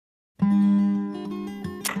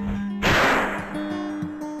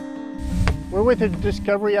We're with the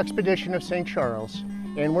Discovery Expedition of St. Charles,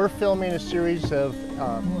 and we're filming a series of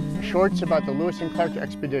shorts about the Lewis and Clark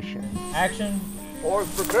expedition. Action. Oars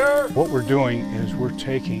prepare. What we're doing is we're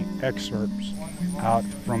taking excerpts out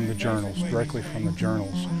from the journals, directly from the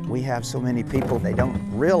journals. We have so many people, they don't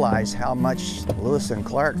realize how much Lewis and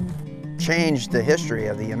Clark changed the history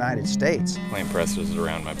of the United States. My impressors is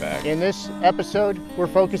around my back. In this episode, we're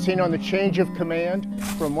focusing on the change of command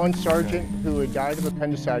from one sergeant who had died of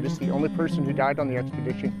appendicitis, the only person who died on the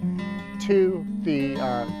expedition, to the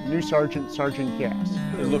new sergeant, Sergeant Gass.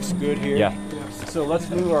 It looks good here. Yeah. So let's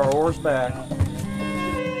move our oars back.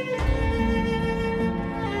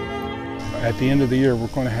 At the end of the year, we're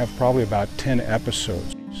going to have probably about 10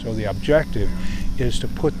 episodes. So the objective is to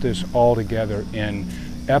put this all together in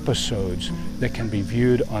episodes that can be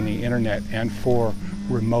viewed on the internet and for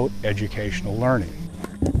remote educational learning.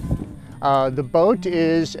 The boat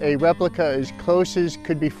is a replica as close as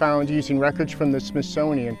could be found using records from the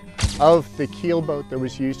Smithsonian of the keel boat that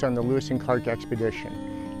was used on the Lewis and Clark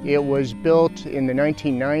expedition. It was built in the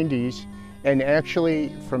 1990s, and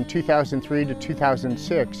actually from 2003 to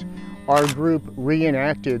 2006, our group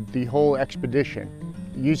reenacted the whole expedition,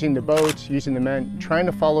 using the boats, using the men, trying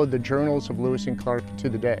to follow the journals of Lewis and Clark to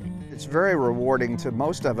the day. It's very rewarding to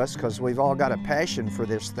most of us because we've all got a passion for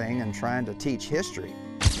this thing and trying to teach history.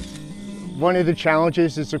 One of the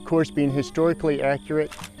challenges is, of course, being historically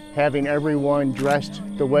accurate, having everyone dressed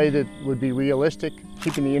the way that would be realistic.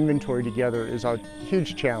 Keeping the inventory together is a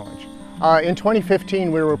huge challenge. In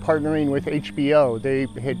 2015, we were partnering with HBO. They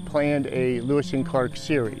had planned a Lewis and Clark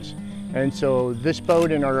series. And so this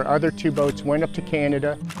boat and our other two boats went up to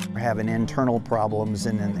Canada. We're having internal problems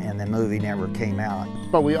and the movie never came out.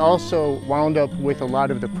 But we also wound up with a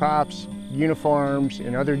lot of the props, uniforms,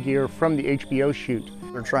 and other gear from the HBO shoot.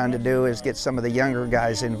 What we're trying to do is get some of the younger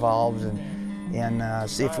guys involved and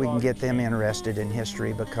see if we can get them interested in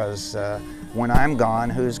history, because when I'm gone,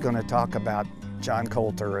 who's going to talk about John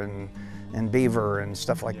Coulter and Beaver and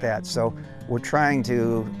stuff like that? So we're trying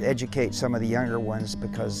to educate some of the younger ones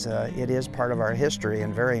because it is part of our history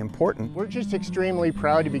and very important. We're just extremely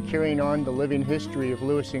proud to be carrying on the living history of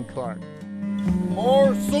Lewis and Clark.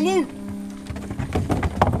 Oars salute!